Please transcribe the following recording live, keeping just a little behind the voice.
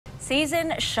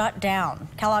season shut down.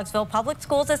 Kellogsville Public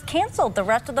Schools has canceled the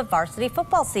rest of the varsity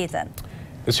football season.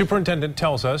 The superintendent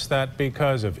tells us that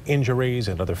because of injuries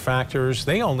and other factors,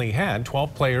 they only had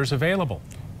 12 players available.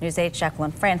 News 8's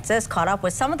Jacqueline Francis caught up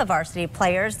with some of the varsity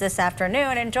players this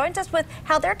afternoon and joins us with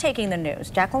how they're taking the news.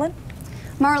 Jacqueline?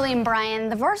 Marlene, Brian,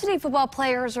 the varsity football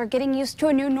players are getting used to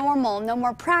a new normal. No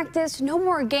more practice, no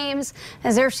more games,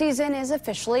 as their season is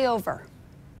officially over.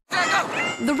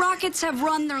 The Rockets have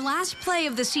run their last play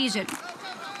of the season.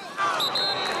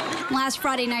 Last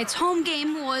Friday night's home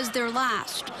game was their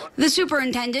last. The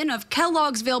superintendent of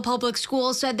Kellogsville Public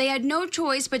Schools said they had no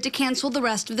choice but to cancel the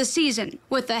rest of the season.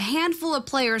 With a handful of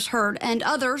players hurt and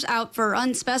others out for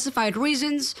unspecified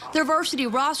reasons, their varsity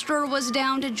roster was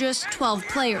down to just 12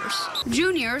 players.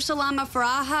 Junior Salama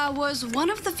Faraha was one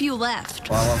of the few left.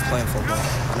 Well, I love playing football.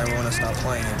 I never want to stop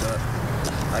playing it, but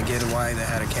I get why they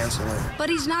had to cancel it. But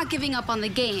he's not giving up on the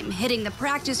game, hitting the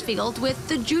practice field with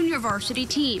the junior varsity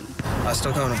team. I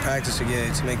still come to practice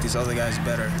to make these other guys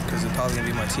better, because they're probably going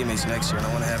to be my teammates next year, and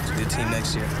I want to have a good team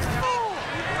next year.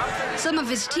 Some of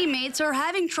his teammates are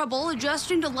having trouble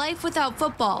adjusting to life without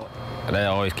football. That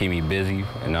always keep me busy,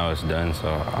 and now it's done, so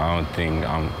I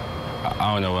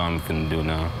don't know what I'm going to do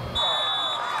now.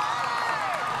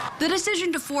 The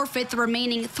decision to forfeit the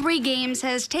remaining 3 games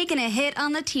has taken a hit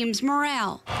on the team's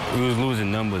morale. We was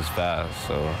losing numbers fast,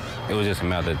 so it was just a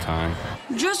matter of time.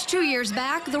 Just 2 years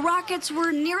back, the Rockets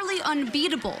were nearly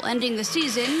unbeatable, ending the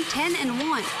season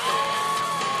 10-1.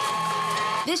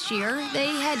 This year, they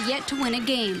had yet to win a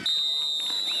game.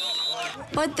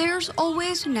 But there's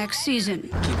always next season.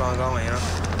 Keep on going, you know?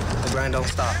 The grind don't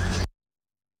stop.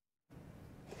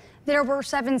 There were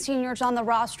 7 seniors on the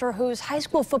roster whose high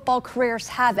school football careers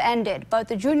have ended, but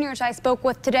the juniors I spoke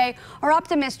with today are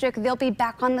optimistic they'll be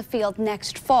back on the field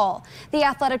next fall. The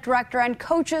athletic director and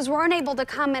coaches were unable to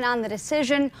comment on the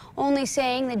decision, only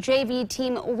saying the JV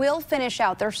team will finish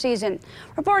out their season.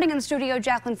 Reporting in the studio,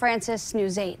 Jacqueline Francis,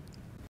 News 8.